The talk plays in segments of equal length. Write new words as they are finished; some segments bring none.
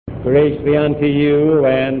Grace be unto you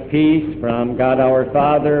and peace from God our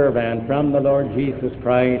Father and from the Lord Jesus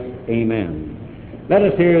Christ. Amen. Let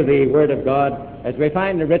us hear the Word of God as we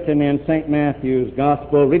find it written in St. Matthew's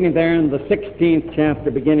Gospel, reading there in the 16th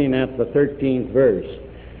chapter, beginning at the 13th verse.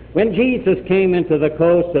 When Jesus came into the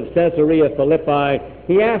coast of Caesarea Philippi,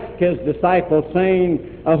 he asked his disciples,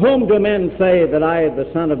 saying, Whom do men say that I,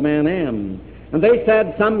 the Son of Man, am? And they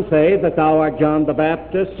said, Some say that thou art John the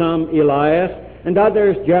Baptist, some Elias, and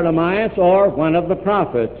others Jeremiah, or one of the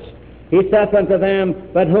prophets. He saith unto them,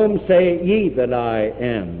 But whom say ye that I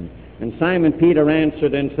am? And Simon Peter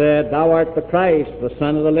answered and said, Thou art the Christ, the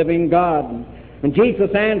Son of the living God. And Jesus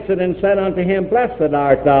answered and said unto him, Blessed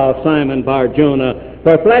art thou, Simon Bar-Jonah,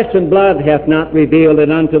 for flesh and blood hath not revealed it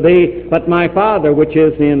unto thee, but my Father which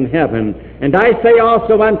is in heaven. And I say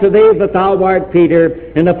also unto thee that thou art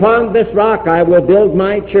Peter, and upon this rock I will build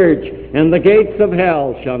my church, and the gates of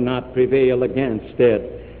hell shall not prevail against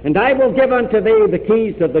it. And I will give unto thee the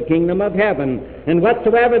keys of the kingdom of heaven, and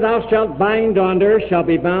whatsoever thou shalt bind on earth shall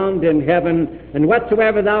be bound in heaven, and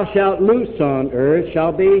whatsoever thou shalt loose on earth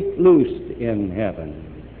shall be loosed in heaven.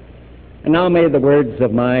 And now may the words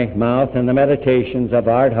of my mouth and the meditations of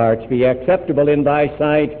our hearts be acceptable in thy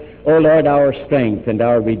sight, O Lord, our strength and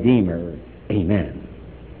our Redeemer. Amen.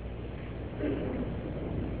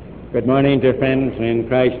 Good morning, dear friends in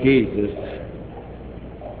Christ Jesus.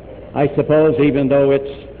 I suppose even though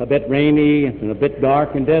it's a bit rainy and a bit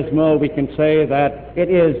dark and dismal, we can say that it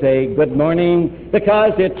is a good morning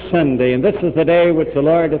because it's Sunday, and this is the day which the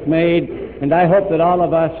Lord hath made, and I hope that all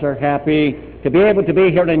of us are happy to be able to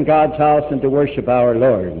be here in God's house and to worship our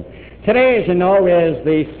Lord. Today, as you know, is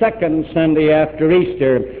the second Sunday after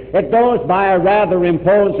Easter. It goes by a rather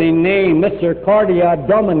imposing name, Misericordia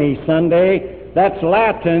Domini Sunday. That's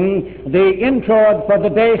Latin. The intro for the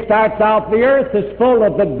day starts out, the earth is full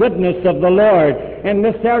of the goodness of the Lord. And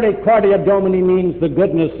Misericordia Domini means the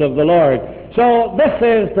goodness of the Lord. So this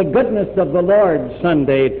is the goodness of the Lord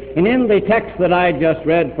Sunday. And in the text that I just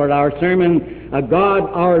read for our sermon, God,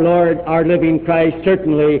 our Lord, our living Christ,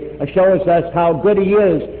 certainly shows us how good He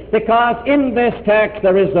is. Because in this text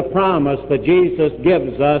there is a promise that Jesus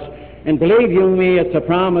gives us. And believe you me, it's a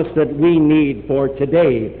promise that we need for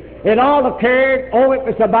today. It all occurred, it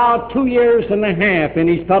was about 2 years and a half in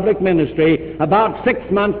His public ministry, about 6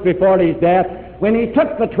 months before His death, when He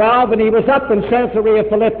took the 12 and He was up in Caesarea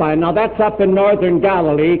Philippi. Now that's up in northern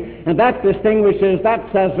Galilee, and that distinguishes that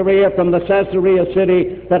Caesarea from the Caesarea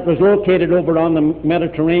city that was located over on the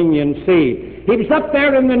Mediterranean Sea. He was up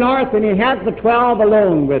there in the north, and He had the 12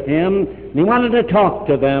 alone with Him, and He wanted to talk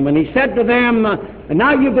to them, and He said to them,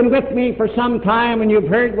 Now you've been with me for some time, and you've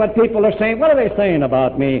heard what people are saying. What are they saying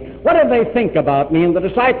about me? What do they think about me? And the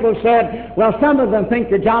disciples said, Well, some of them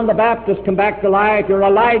think you're John the Baptist come back to life, you're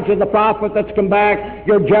Elijah the prophet that's come back,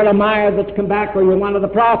 you're Jeremiah that's come back, or you're one of the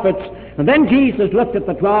prophets. And then Jesus looked at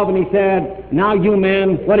the 12 and He said, Now you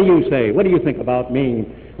men, what do you say? What do you think about me?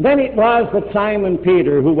 Then it was that Simon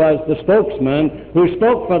Peter, who was the spokesman, who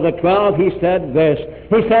spoke for the 12, he said this.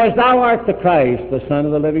 He says, Thou art the Christ, the Son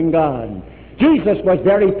of the living God. Jesus was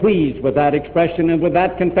very pleased with that expression and with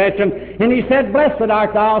that confession, and He said, Blessed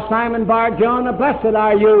art thou, Simon Bar-Jonah, blessed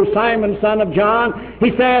are you, Simon, son of John. He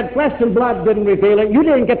said, Flesh and blood didn't reveal it. You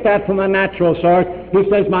didn't get that from a natural source. He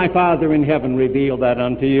says, My Father in heaven revealed that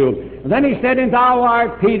unto you. And then He said, And thou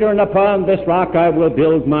art Peter, and upon this rock I will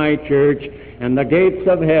build my church, and the gates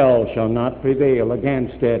of hell shall not prevail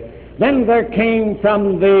against it. Then there came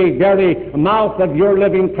from the very mouth of your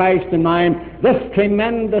living Christ and mine this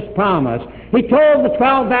tremendous promise. He told the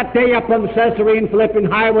 12 that day up on the Caesarea Philippian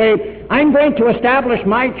highway, I'm going to establish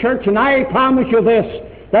my church, and I promise you this,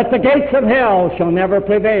 that the gates of hell shall never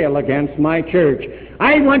prevail against my church.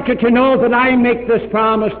 I want you to know that I make this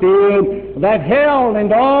promise to you, that hell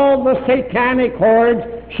and all the satanic hordes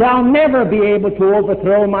shall never be able to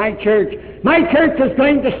overthrow my church. My church is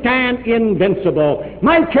going to stand invincible.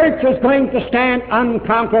 My church is going to stand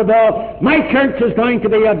unconquerable. My church is going to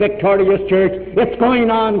be a victorious church. It's going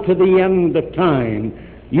on to the end of time.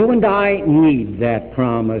 You and I need that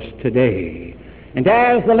promise today. And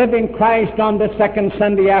as the living Christ on the second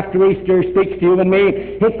Sunday after Easter speaks to you and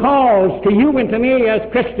me, He calls to you and to me as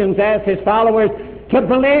Christians, as His followers, to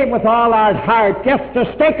believe with all our heart, just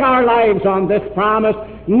to stake our lives on this promise,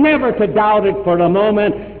 never to doubt it for a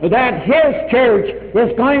moment, that His church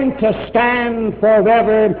is going to stand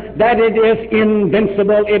forever, that it is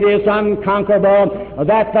invincible, it is unconquerable,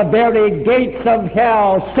 that the very gates of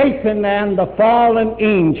hell, Satan and the fallen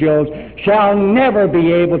angels, shall never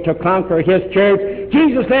be able to conquer His church.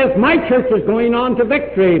 Jesus says, my church is going on to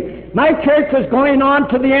victory. My church is going on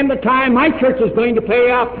to the end of time. My church is going to pay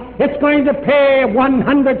up. It's going to pay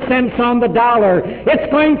 100 cents on the dollar. It's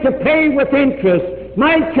going to pay with interest.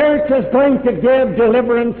 My church is going to give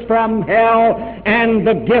deliverance from hell and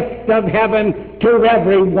the gift of heaven to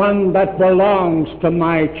everyone that belongs to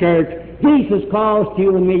my church. Jesus calls to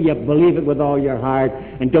you and me. You believe it with all your heart,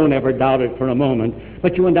 and don't ever doubt it for a moment.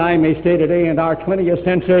 But you and I may say today in our 20th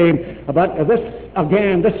century, but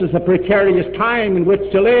this is a precarious time in which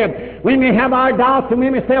to live. We may have our doubts, and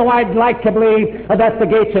we may say, I'd like to believe that the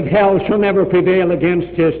gates of hell shall never prevail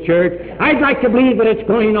against His church. I'd like to believe that it's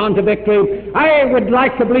going on to victory. I would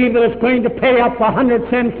like to believe that it's going to pay up 100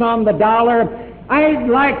 cents on the dollar. I'd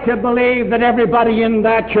like to believe that everybody in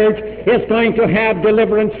that church is going to have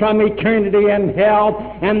deliverance from eternity and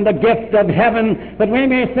hell and the gift of heaven. But we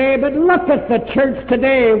may say, but look at the church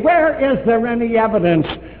today. Where is there any evidence?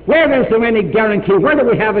 Where is there any guarantee? Where do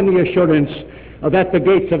we have any assurance that the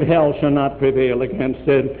gates of hell shall not prevail against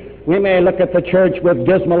it? We may look at the church with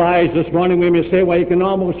dismal eyes this morning. We may say, well, you can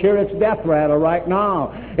almost hear its death rattle right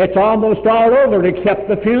now. It's almost all over except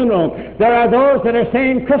the funeral. There are those that are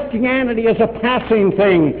saying Christianity is a passing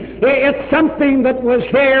thing. It's something that was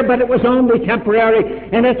here, but it was only temporary,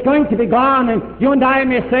 and it's going to be gone. And you and I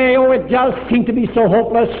may say, oh, it does seem to be so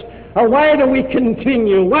hopeless. Or why do we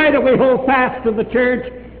continue? Why do we hold fast to the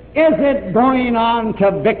church? Is it going on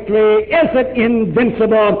to victory? Is it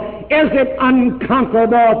invincible? Is it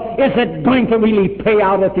unconquerable? Is it going to really pay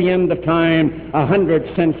out at the end of time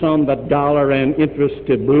 100 cents on the dollar and interest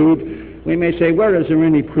to boot? We may say, where is there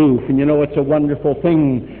any proof? And you know, it's a wonderful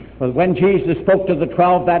thing. But when Jesus spoke to the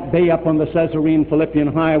 12 that day up on the Caesarea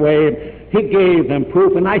Philippian highway, He gave them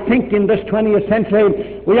proof. And I think in this 20th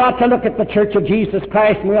century, we ought to look at the Church of Jesus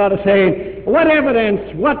Christ and we ought to say, what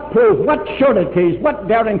evidence, what proof, what sureties, what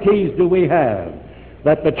guarantees do we have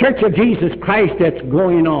that the Church of Jesus Christ, it's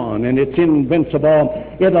going on and it's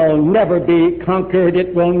invincible. It'll never be conquered.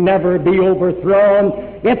 It will never be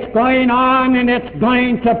overthrown. It's going on and it's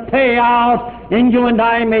going to pay out. And you and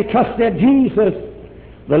I may trust that Jesus,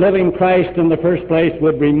 the living Christ, in the first place,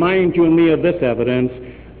 would remind you and me of this evidence.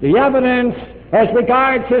 The evidence as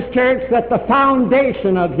regards His church, that the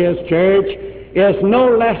foundation of His church is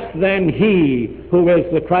no less than He who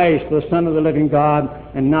is the Christ, the Son of the living God,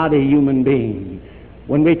 and not a human being.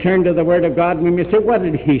 When we turn to the Word of God, we may say, what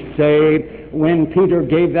did He say when Peter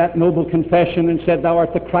gave that noble confession and said, Thou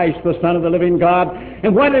art the Christ, the Son of the living God?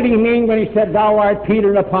 And what did He mean when He said, Thou art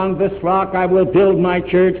Peter, upon this rock I will build my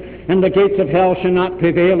church, and the gates of hell shall not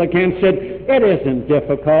prevail against it? It isn't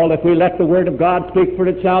difficult if we let the Word of God speak for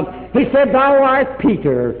itself. He said, Thou art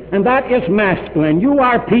Peter, and that is masculine. You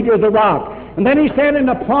are Peter the rock. And then He said, and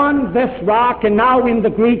upon this rock, and now in the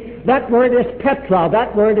Greek, that word is Petra,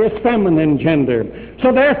 that word is feminine gender.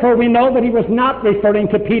 So therefore we know that He was not referring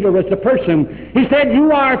to Peter as a person. He said,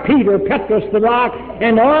 you are Peter, Petrus the rock,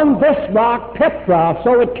 and on this rock, Petra.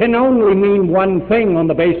 So it can only mean one thing on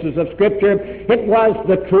the basis of Scripture. It was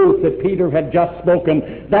the truth that Peter had just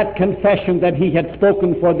spoken, that confession that he had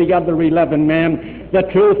spoken for the other 11 men, the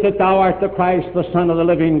truth that Thou art the Christ, the Son of the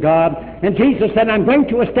living God. And Jesus said, I'm going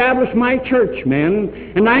to establish my church,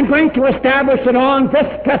 men, and I'm going to establish it on this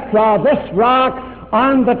Petra, this rock,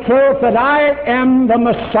 on the truth that I am the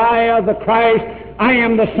Messiah, the Christ, I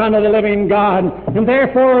am the Son of the living God. And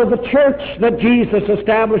therefore the church that Jesus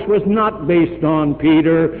established was not based on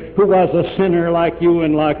Peter, who was a sinner like you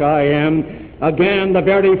and like I am. Again, the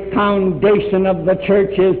very foundation of the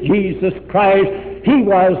church is Jesus Christ. He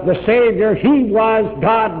was the Savior. He was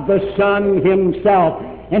God the Son Himself.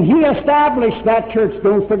 And He established that church,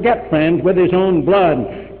 don't forget, friends, with His own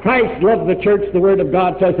blood. Christ loved the church, the Word of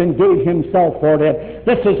God says, and gave Himself for it.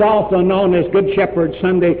 This is also known as Good Shepherd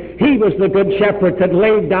Sunday. He was the Good Shepherd that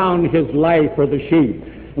laid down His life for the sheep.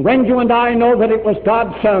 When you and I know that it was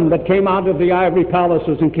God's Son that came out of the ivory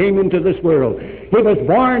palaces and came into this world, He was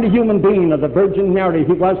born a human being of the Virgin Mary.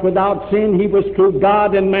 He was without sin. He was true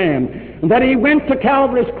God and man. And that He went to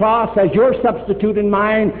Calvary's cross as your substitute and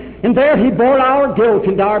mine, and there He bore our guilt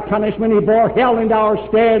and our punishment. He bore hell in our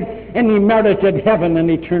stead, and He merited heaven and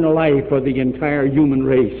eternal life for the entire human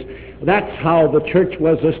race. That's how the church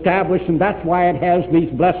was established, and that's why it has these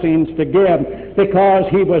blessings to give, because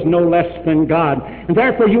He was no less than God. And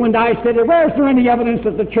therefore you and I said, where is there any evidence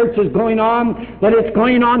that the church is going on, that it's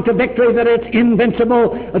going on to victory, that it's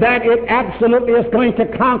invincible, that it absolutely is going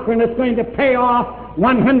to conquer and it's going to pay off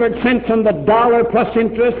 100 cents on the dollar plus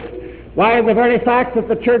interest? Why, the very fact that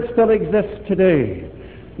the church still exists today.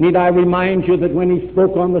 Need I remind you that when he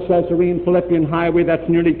spoke on the Caesarean Philippian highway, that's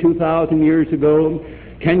nearly 2,000 years ago,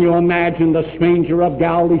 can you imagine the stranger of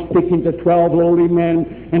Galilee speaking to 12 lowly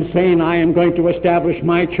men and saying, I am going to establish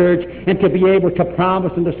my church, and to be able to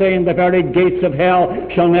promise and to say, in the very gates of hell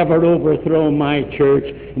shall never overthrow my church.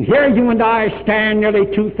 And here you and I stand nearly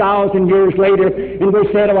 2,000 years later, and we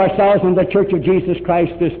say to ourselves, and the church of Jesus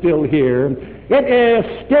Christ is still here. It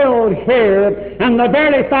is still here, and the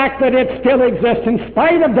very fact that it still exists in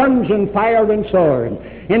spite of dungeon, fire, and sword,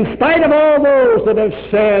 in spite of all those that have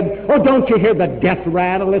said, oh, don't you hear the death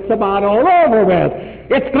rattle? It's about all over with.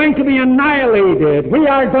 It's going to be annihilated. We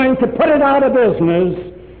are going to put it out of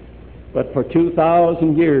business. But for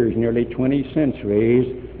 2,000 years, nearly 20 centuries,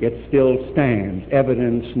 it still stands.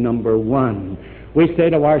 Evidence number one. We say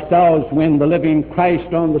to ourselves, when the living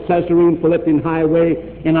Christ on the Caesarean Philippian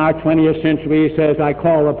highway in our 20th century says, I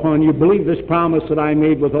call upon you, believe this promise that I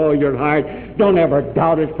made with all your heart. Don't ever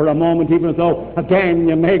doubt it for a moment, even though, again,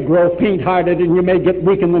 you may grow faint-hearted and you may get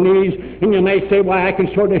weak in the knees, and you may say, why, I can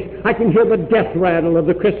hear the death rattle of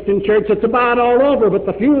the Christian church. It's about all over but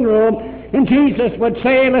the funeral. And Jesus would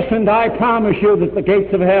say, listen, I promise you that the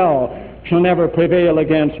gates of hell shall never prevail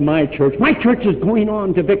against my church. My church is going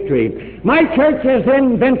on to victory. My church is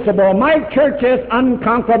invincible. My church is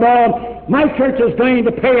unconquerable. My church is going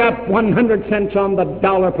to pay up 100 cents on the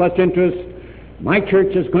dollar plus interest. My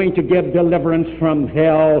church is going to give deliverance from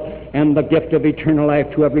hell and the gift of eternal life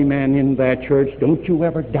to every man in that church. Don't you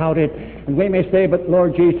ever doubt it. And we may say, but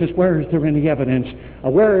Lord Jesus, where is there any evidence?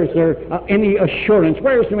 Where is there any assurance?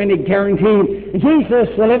 Where is there any guarantee? Jesus,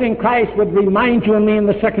 the living Christ, would remind you and me in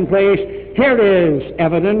the second place, here is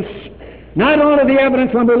evidence. Not only the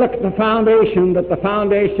evidence when we look at the foundation, that the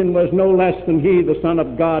foundation was no less than He, the Son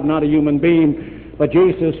of God, not a human being. But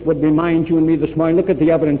Jesus would remind you and me this morning, look at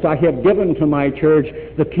the evidence. I have given to my church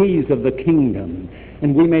the keys of the kingdom.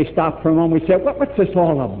 And we may stop for a moment and say, what's this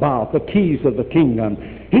all about, the keys of the kingdom?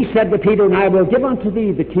 He said to Peter, and I will give unto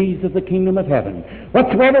thee the keys of the kingdom of heaven.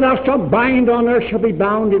 Whatsoever thou shalt bind on earth shall be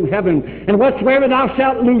bound in heaven, and whatsoever thou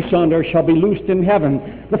shalt loose on earth shall be loosed in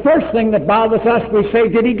heaven. The first thing that bothers us, we say,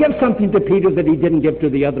 did he give something to Peter that he didn't give to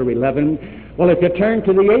the other 11? Well, if you turn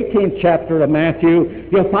to the 18th chapter of Matthew,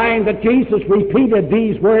 you'll find that Jesus repeated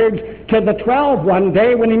these words to the 12 one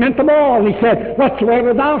day when he meant them all. He said,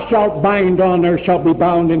 whatsoever thou shalt bind on earth shall be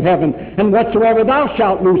bound in heaven, and whatsoever thou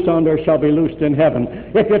shalt loose on earth shall be loosed in heaven.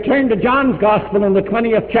 If you turn to John's Gospel in the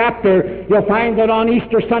 20th chapter, you'll find that on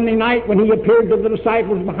Easter Sunday night, when he appeared to the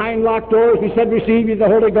disciples behind locked doors, he said, receive ye the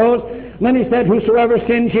Holy Ghost. And then he said, whosoever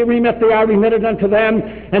sins ye remit, they are remitted unto them,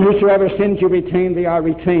 and whosoever sins ye retain, they are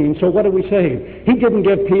retained. So what do we say? He didn't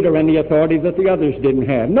give Peter any authority that the others didn't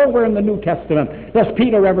have. Nowhere in the New Testament does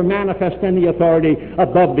Peter ever manifest any authority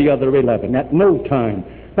above the other 11. At no time.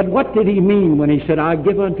 But what did he mean when he said, I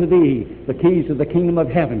give unto thee the keys of the kingdom of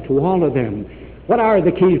heaven, to all of them? What are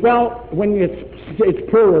the keys? Well, when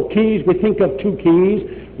it's plural keys, we think of two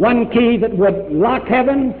keys. One key that would lock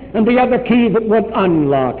heaven, and the other key that would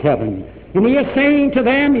unlock heaven. And he is saying to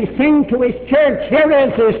them, he's saying to his church, here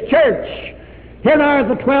is his church. Here are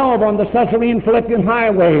the 12 on the Caesarean Philippian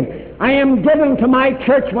highway. I am giving to my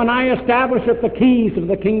church, when I establish it, the keys of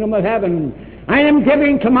the kingdom of heaven. I am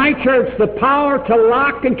giving to my church the power to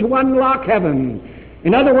lock and to unlock heaven.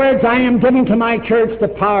 In other words, I am giving to my church the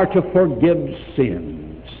power to forgive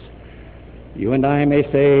sins. You and I may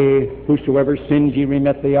say, whosoever sins ye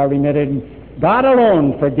remit, they are remitted. God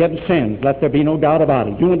alone forgives sins. Let there be no doubt about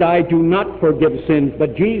it. You and I do not forgive sins,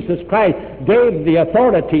 but Jesus Christ gave the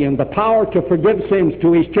authority and the power to forgive sins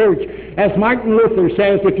to His church. As Martin Luther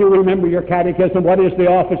says, if you remember your catechism, what is the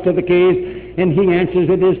office of the keys? And he answers,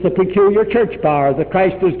 it is the peculiar church power that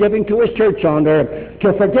Christ is giving to His church on earth,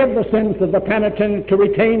 to forgive the sins of the penitent, to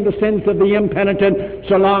retain the sins of the impenitent,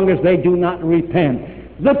 so long as they do not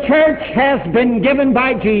repent. The church has been given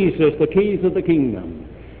by Jesus the keys of the kingdom.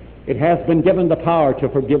 It has been given the power to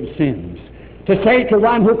forgive sins. To say to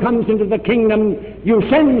one who comes into the kingdom, your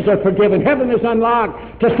sins are forgiven, heaven is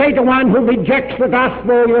unlocked. To say to one who rejects the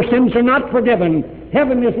gospel, your sins are not forgiven,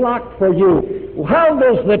 heaven is locked for you. How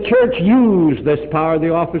does the church use this power,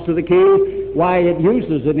 the office of the key? Why, it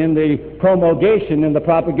uses it in the promulgation and the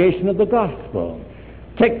propagation of the gospel.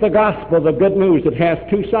 Take the gospel, the good news. It has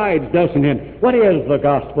two sides, doesn't it? What is the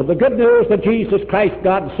gospel? The good news that Jesus Christ,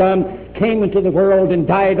 God's Son, came into the world and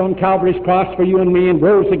died on Calvary's cross for you and me and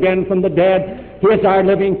rose again from the dead. He is our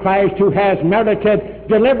living Christ who has merited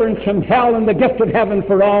deliverance from hell and the gift of heaven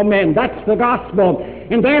for all men. That's the gospel.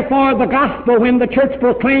 And therefore the gospel, when the church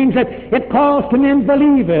proclaims it, it calls to men,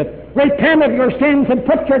 believe it. Repent of your sins and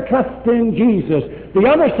put your trust in Jesus. The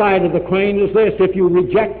other side of the coin is this: if you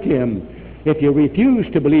reject Him, if you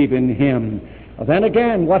refuse to believe in Him, then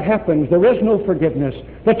again, what happens? There is no forgiveness.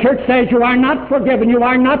 The church says you are not forgiven. You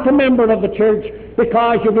are not a member of the church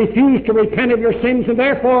because you refuse to repent of your sins, and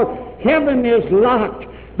therefore heaven is locked.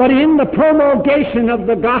 But in the promulgation of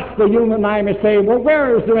the gospel, you and I may say, well,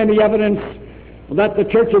 where is there any evidence that the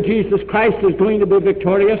Church of Jesus Christ is going to be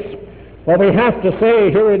victorious? Well, we have to say,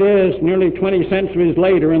 here it is, nearly 20 centuries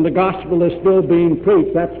later, and the gospel is still being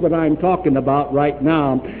preached. That's what I'm talking about right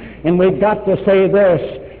now. And we've got to say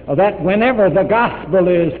this, that whenever the gospel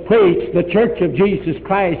is preached, the Church of Jesus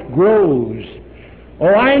Christ grows. Oh,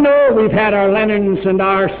 I know we've had our Lenins and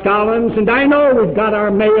our Stalins, and I know we've got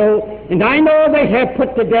our Mayo, and I know they have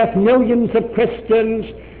put to death millions of Christians.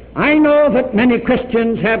 I know that many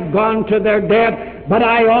Christians have gone to their death, but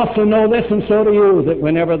I also know this, and so do you, that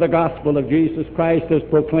whenever the gospel of Jesus Christ is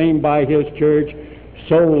proclaimed by His church,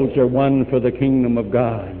 souls are won for the kingdom of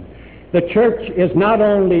God. The church is not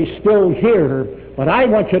only still here, but I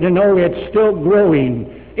want you to know it's still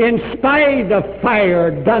growing. In spite of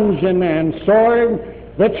fire, dungeon, and sword,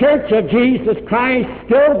 the Church of Jesus Christ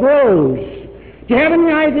still grows. Do you have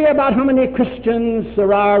any idea about how many Christians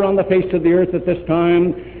there are on the face of the earth at this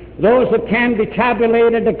time? Those that can be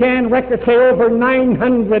tabulated, again, records say over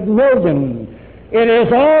 900 million. It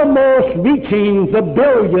is almost reaching the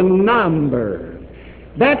billion number.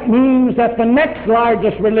 That means that the next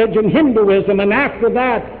largest religion, Hinduism, and after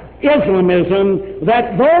that, Islamism,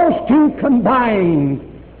 that those two combined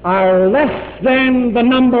are less than the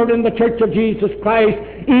number in the Church of Jesus Christ,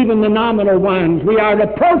 even the nominal ones. We are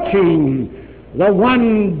approaching the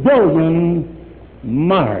 1 billion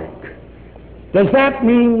mark. Does that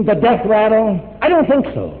mean the death rattle? I don't think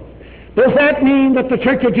so. Does that mean that the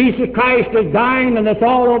Church of Jesus Christ is dying and it's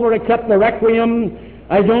all over except the requiem?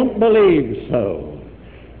 I don't believe so.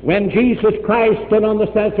 When Jesus Christ stood on the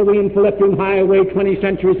Caesarean Philippian highway 20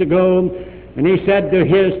 centuries ago, and He said to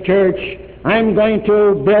His church, I'm going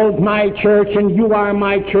to build my church, and you are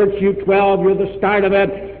my church, you 12, you're the start of it,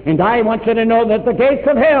 and I want you to know that the gates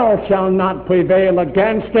of hell shall not prevail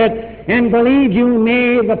against it, and believe you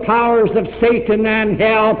me, the powers of Satan and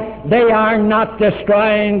hell, they are not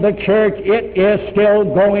destroying the church. It is still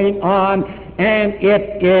going on, and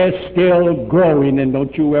it is still growing, and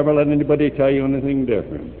don't you ever let anybody tell you anything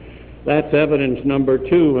different. That's evidence number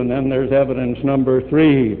 2, and then there's evidence number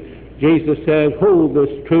 3. Jesus says, hold this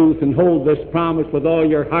truth and hold this promise with all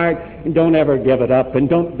your heart, and don't ever give it up, and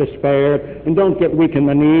don't despair, and don't get weak in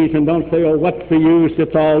the knees, and don't say, oh, what's the use,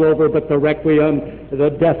 it's all over, but the requiem, the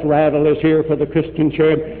death rattle is here for the Christian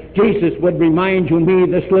church. Jesus would remind you,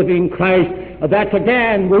 me, this living Christ, that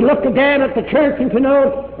again, we look again at the church and to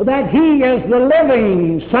know that He is the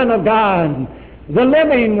living Son of God, the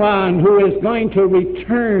living one who is going to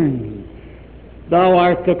return. Thou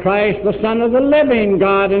art the Christ, the Son of the living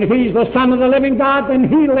God, and if He's the Son of the living God, then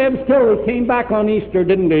He lives too. He came back on Easter,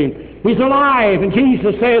 didn't He? He's alive, and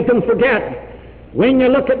Jesus says, don't forget, when you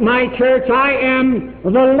look at my church, I am the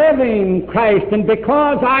living Christ, and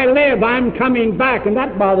because I live, I'm coming back, and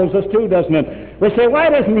that bothers us too, doesn't it? We say, why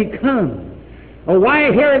doesn't He come? Oh,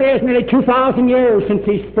 why, here it is, nearly 2,000 years since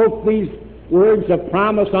He spoke these words of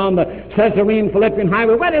promise on the Caesarean Philippian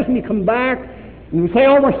highway. Why doesn't He come back? And we say,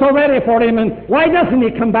 oh, we're so ready for Him, and why doesn't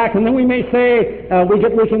He come back? And then we may say, we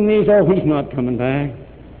get weak in the knees, oh, He's not coming back.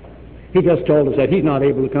 He just told us that He's not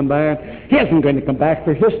able to come back. He isn't going to come back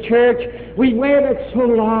for His church. We waited so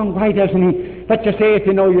long, why doesn't He? But you say, if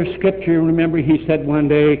you know your Scripture, remember He said one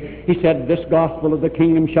day, He said, this gospel of the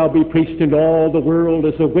kingdom shall be preached into all the world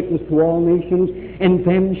as a witness to all nations, and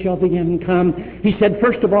then shall the end come. He said,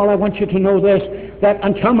 first of all, I want you to know this, that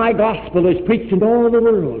until my gospel is preached into all the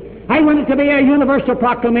world, I want it to be a universal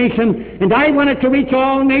proclamation, and I want it to reach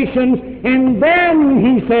all nations, and then,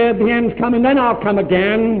 He said, the end's coming, then I'll come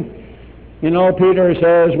again. You know, Peter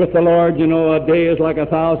says with the Lord, you know, a day is like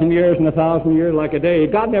 1,000 years, and 1,000 years like a day.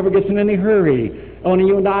 God never gets in any hurry. Only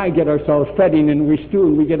you and I get ourselves fretting, and we stew,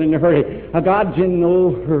 and we get in a hurry. God's in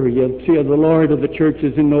no hurry. You see, the Lord of the church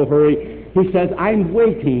is in no hurry. He says, I'm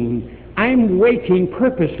waiting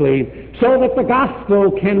purposely so that the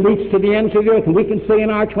gospel can reach to the ends of the earth. And we can say in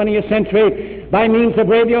our 20th century, by means of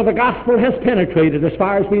radio, the gospel has penetrated, as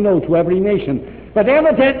far as we know, to every nation. But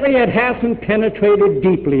evidently it hasn't penetrated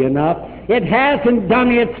deeply enough. It hasn't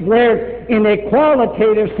done its work in a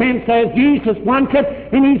qualitative sense as Jesus wants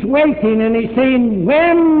it, and He's waiting, and He's saying,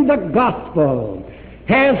 when the gospel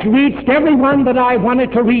has reached everyone that I want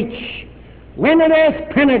it to reach, when it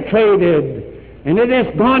has penetrated, and it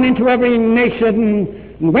has gone into every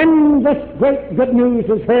nation, and when this great good news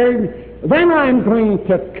is heard, then I'm going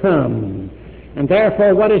to come. And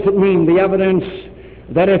therefore, what does it mean? The evidence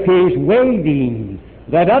that if He's waiting,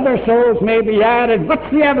 that other souls may be added. What's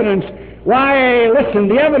the evidence? Why, listen,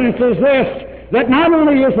 the evidence is this, that not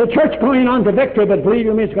only is the church going on to victory, but believe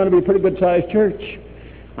you me, it's going to be a pretty good-sized church.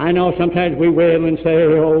 I know sometimes we wail and say,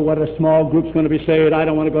 oh, what a small group's going to be saved. I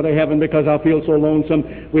don't want to go to heaven because I'll feel so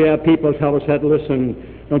lonesome. We have people tell us that,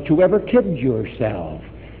 listen, don't you ever kid yourself.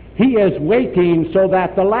 He is waiting so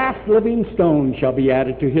that the last living stone shall be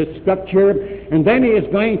added to his structure, and then he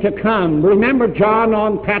is going to come. Remember John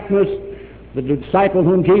on Patmos, the disciple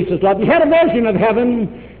whom Jesus loved. He had a vision of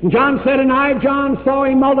heaven, and John said, and I, John, saw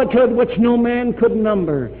a multitude which no man could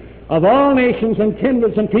number, of all nations and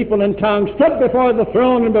kindreds and people and tongues, stood before the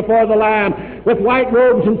throne and before the Lamb, with white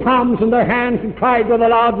robes and palms in their hands, and cried with a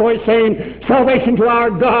loud voice, saying, Salvation to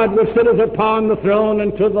our God, which sitteth upon the throne,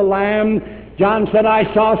 and to the Lamb. John said,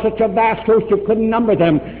 I saw such a vast host you couldn't number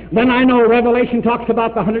them. Then I know Revelation talks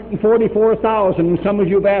about the 144,000, and some of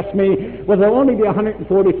you have asked me, will there only be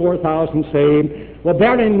 144,000 saved? Well,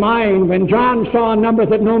 bear in mind, when John saw a number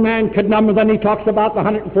that no man could number, then he talks about the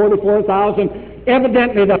 144,000.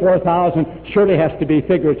 Evidently the 4,000 surely has to be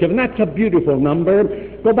figurative, and that's a beautiful number.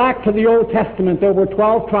 Go back to the Old Testament. There were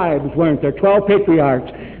 12 tribes, weren't there? 12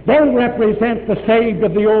 patriarchs. They represent the saved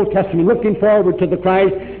of the Old Testament, looking forward to the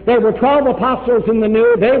Christ. There were 12 apostles in the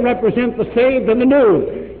New. They represent the saved in the New.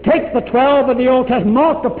 Take the 12 of the Old Testament,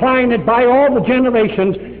 multiplying it by all the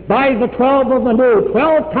generations, by the 12 of the New.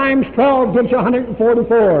 12 times 12 gives you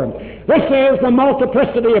 144. This is the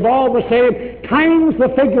multiplicity of all the saved, times the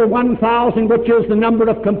figure 1,000, which is the number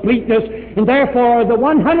of completeness, and therefore the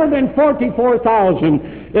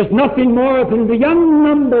 144,000 is nothing more than the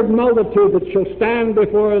unnumbered multitude that shall stand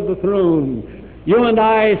before the throne. You and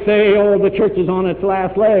I say, oh, the church is on its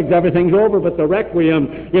last legs, everything's over but the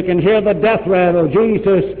requiem. You can hear the death rattle.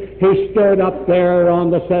 Jesus, he stood up there on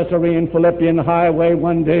the Caesarean Philippian highway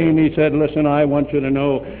one day and he said, listen, I want you to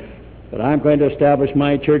know that I'm going to establish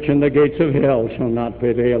my church, and the gates of hell shall not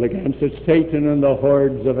prevail against it. Satan and the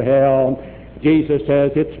hordes of hell. Jesus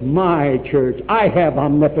says, it's my church. I have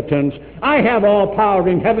omnipotence. I have all power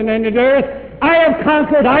in heaven and in earth. I have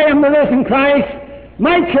conquered. I am the risen Christ.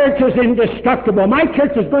 My church is indestructible. My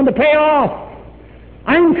church is going to pay off.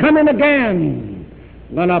 I'm coming again.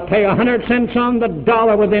 I'm going to pay 100 cents on the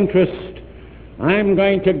dollar with interest. I'm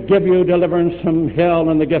going to give you deliverance from hell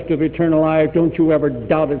and the gift of eternal life. Don't you ever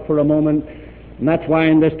doubt it for a moment. And that's why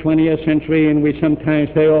in this 20th century, and we sometimes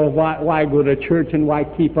say, oh, why go to church and why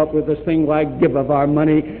keep up with this thing? Why give of our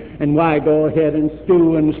money? And why go ahead and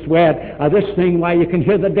stew and sweat? This thing, why you can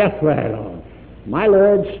hear the death rattle. My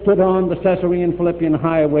Lord stood on the Caesarean Philippian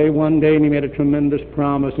highway one day and he made a tremendous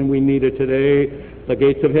promise, and we need it today. The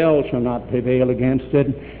gates of hell shall not prevail against it.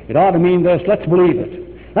 It ought to mean this. Let's believe it.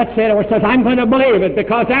 Let's say to ourselves, I'm going to believe it,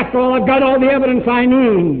 because after all, I've got all the evidence I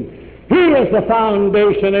need. He is the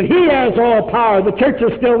foundation, and he has all power. The church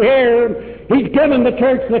is still here. He's given the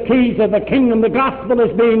church the keys of the kingdom. The gospel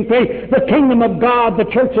is being preached. The kingdom of God, the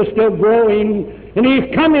church is still growing. And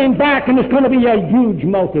he's coming back, and it's going to be a huge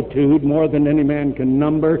multitude, more than any man can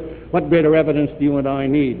number. What greater evidence do you and I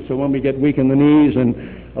need? So when we get weak in the knees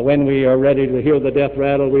and when we are ready to hear the death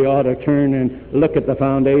rattle, we ought to turn and look at the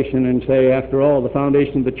foundation and say, after all, the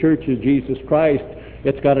foundation of the church is Jesus Christ.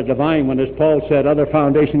 It's got a divine one. As Paul said, other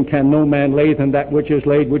foundation can no man lay than that which is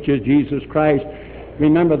laid, which is Jesus Christ.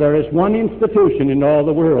 Remember, there is one institution in all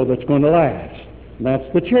the world that's going to last, and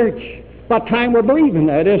that's the church. About time we're believing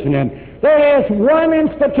that, isn't it? There is one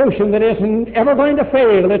institution that isn't ever going to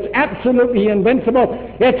fail. It's absolutely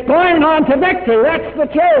invincible. It's going on to victory. That's the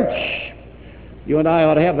church. You and I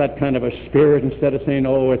ought to have that kind of a spirit instead of saying,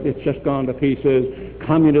 oh, it's just gone to pieces.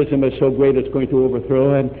 Communism is so great it's going to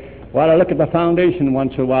overthrow it. Well, I look at the foundation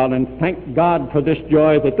once in a while and thank God for this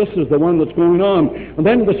joy that this is the one that's going on. And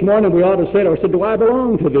then this morning we ought to say to ourselves, do I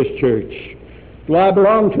belong to this church? Do I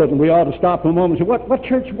belong to it? And we ought to stop a moment and say, what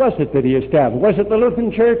church was it that he established? Was it the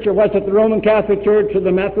Lutheran Church, or was it the Roman Catholic Church, or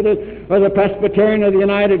the Methodist, or the Presbyterian, or the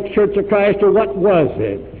United Church of Christ, or what was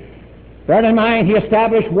it? Bear in mind, he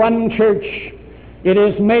established one church. It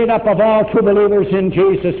is made up of all true believers in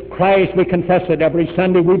Jesus Christ. We confess it every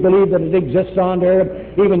Sunday. We believe that it exists on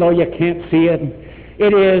earth, even though you can't see it.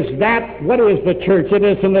 It is that, what is the church? It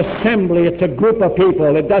is an assembly. It's a group of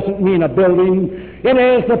people. It doesn't mean a building. It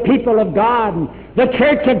is the people of God. The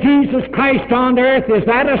church of Jesus Christ on earth is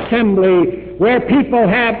that assembly where people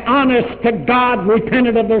have honest to God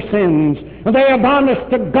repented of their sins. And they have honest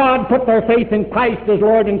to God put their faith in Christ as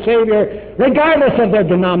Lord and Savior, regardless of their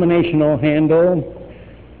denominational handle.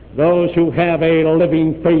 Those who have a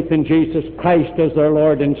living faith in Jesus Christ as their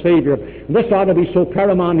Lord and Savior. This ought to be so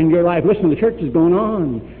paramount in your life. Listen, the church is going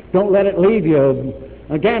on. Don't let it leave you.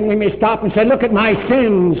 Again, we may stop and say, look at my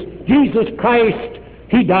sins. Jesus Christ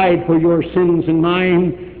He died for your sins and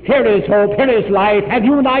mine. Here is hope. Here is life. Have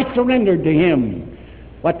you and I surrendered to Him?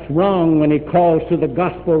 What's wrong when He calls to the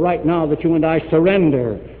gospel right now that you and I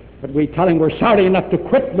surrender? But we tell Him we're sorry enough to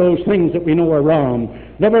quit those things that we know are wrong,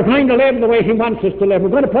 that we're going to live the way He wants us to live. We're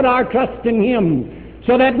going to put our trust in Him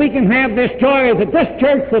so that we can have this joy that this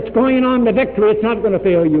church that's going on to victory, it's not going to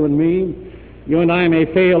fail you and me. You and I may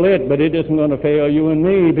fail it, but it isn't going to fail you and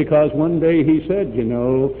me, because one day He said, you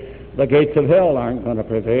know, the gates of hell aren't going to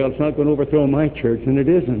prevail. It's not going to overthrow my church, and it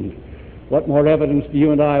isn't. What more evidence do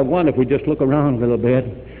you and I want if we just look around a little bit?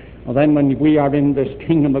 Well, then when we are in this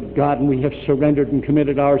kingdom of God and we have surrendered and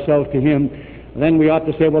committed ourselves to Him, then we ought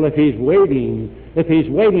to say, well, if He's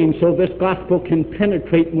waiting so this gospel can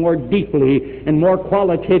penetrate more deeply and more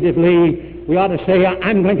qualitatively, we ought to say,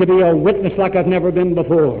 I'm going to be a witness like I've never been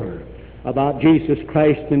before about Jesus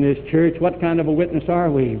Christ and His church. What kind of a witness are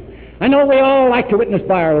we? I know we all like to witness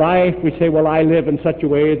by our life. We say, well, I live in such a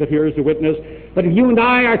way that here is a witness. But you and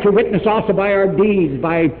I are to witness also by our deeds,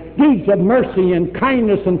 by deeds of mercy and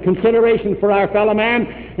kindness and consideration for our fellow man,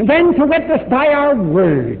 and then to witness by our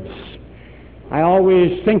words. I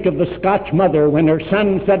always think of the Scotch mother when her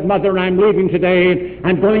son said, Mother, I'm leaving today.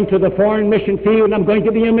 I'm going to the foreign mission field. I'm going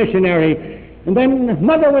to be a missionary. And then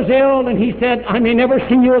Mother was ill, and he said, I may never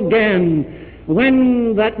see you again.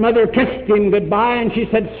 When that mother kissed him goodbye, and she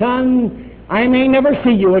said, Son, I may never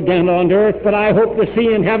see you again on earth, but I hope to see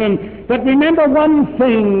you in heaven. But remember one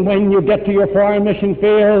thing when you get to your foreign mission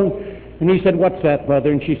field. And he said, what's that,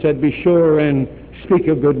 Mother? And she said, be sure and speak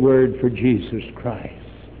a good word for Jesus Christ.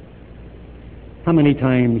 How many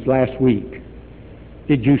times last week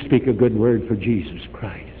did you speak a good word for Jesus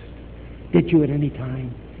Christ? Did you at any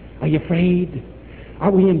time? Are you afraid?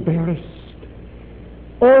 Are we embarrassed?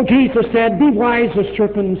 Oh, Jesus said, be wise as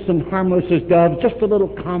serpents and harmless as doves. Just a little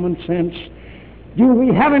common sense. Do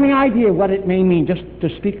we have any idea what it may mean just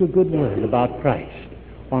to speak a good word about Christ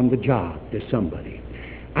on the job to somebody?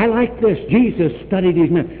 I like this. Jesus studied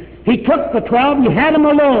His men. He took the 12, He had them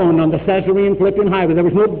alone on the Caesarean Philippian highway. There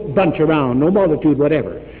was no bunch around, no multitude,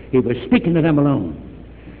 whatever. He was speaking to them alone.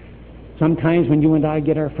 Sometimes when you and I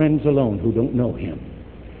get our friends alone who don't know Him,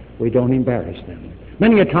 we don't embarrass them.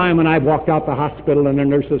 Many a time when I've walked out the hospital and the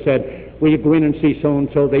nurse has said, will you go in and see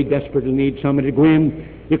so-and-so? They desperately need somebody to go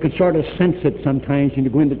in. You can sort of sense it sometimes when you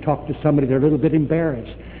go in to talk to somebody. They're a little bit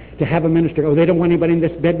embarrassed to have a minister. Oh, they don't want anybody in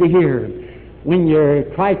this bed to hear. When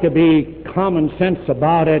you try to be common sense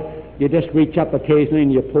about it, you just reach up occasionally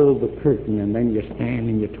and you pull the curtain, and then you stand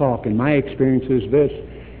and you talk. And my experience is this,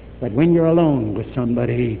 that when you're alone with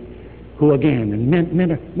somebody who, again, and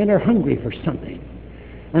men are hungry for something,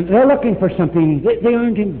 and they're looking for something, they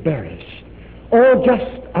aren't embarrassed. Oh,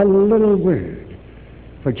 just a little word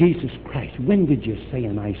for Jesus Christ. When did you say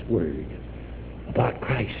a nice word about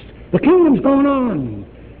Christ? The kingdom's going on.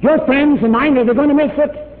 Your friends and mine, are they going to miss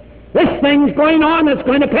it? This thing's going on. It's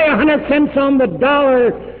going to pay 100 cents on the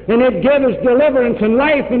dollar, and it gives deliverance and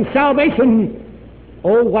life and salvation.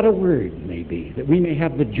 Oh, what a word may be, that we may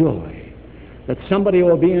have the joy that somebody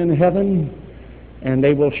will be in heaven and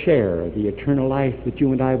they will share the eternal life that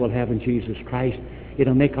you and I will have in Jesus Christ.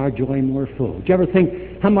 It'll make our joy more full. Do you ever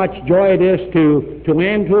think how much joy it is to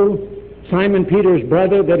Andrew, Simon Peter's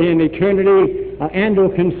brother, that in eternity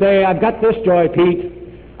Andrew can say, I've got this joy, Pete.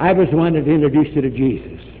 I was the one that introduced you to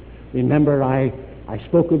Jesus. Remember, I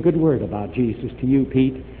spoke a good word about Jesus to you,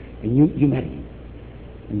 Pete, and you met Him.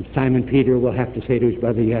 And Simon Peter will have to say to his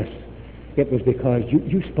brother, yes, it was because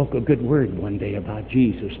you spoke a good word one day about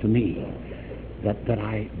Jesus to me that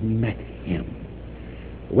I met Him.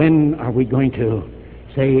 When are we going to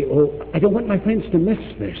say, oh, I don't want my friends to miss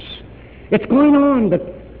this. It's going on, but,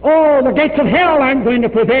 oh, the gates of hell aren't going to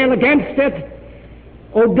prevail against it.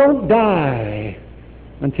 Oh, don't die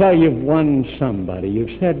until you've won somebody.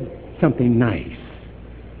 You've said something nice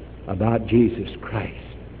about Jesus Christ.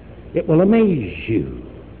 It will amaze you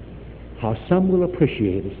how some will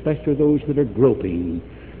appreciate, especially those that are groping,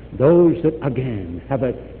 those that, again, have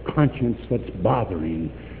a conscience that's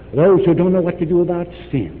bothering, those who don't know what to do about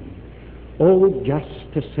sin. Oh,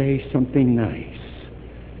 just to say something nice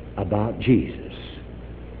about Jesus.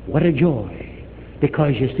 What a joy,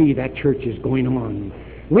 because you see that church is going on.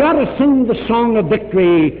 We ought to sing the song of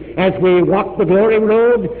victory as we walk the glory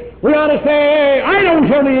road. We ought to say, I don't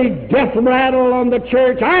hear any death rattle on the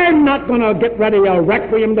church. I'm not going to get ready a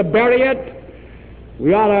requiem to bury it.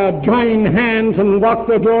 We ought to join hands and walk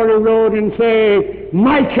the glory road and say,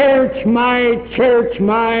 my church,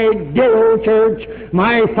 my dear old church,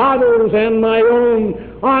 my fathers and my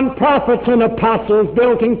own, on prophets and apostles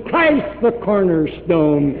built in Christ the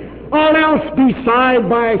cornerstone. All else beside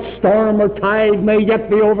by storm or tide may yet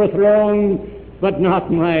be overthrown. but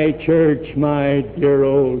not my church, my dear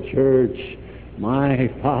old church,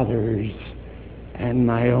 my Father's and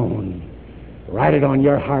my own. Write it on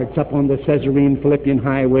your hearts up on the Caesarine Philippian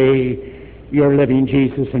highway. Your living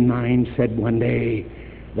Jesus and mine said one day,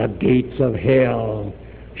 the gates of hell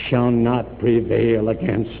shall not prevail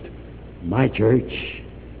against my church.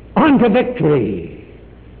 On to victory.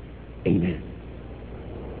 Amen.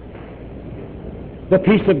 The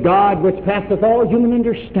peace of God, which passeth all human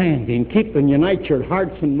understanding, keep and unite your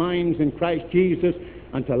hearts and minds in Christ Jesus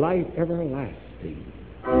unto life everlasting.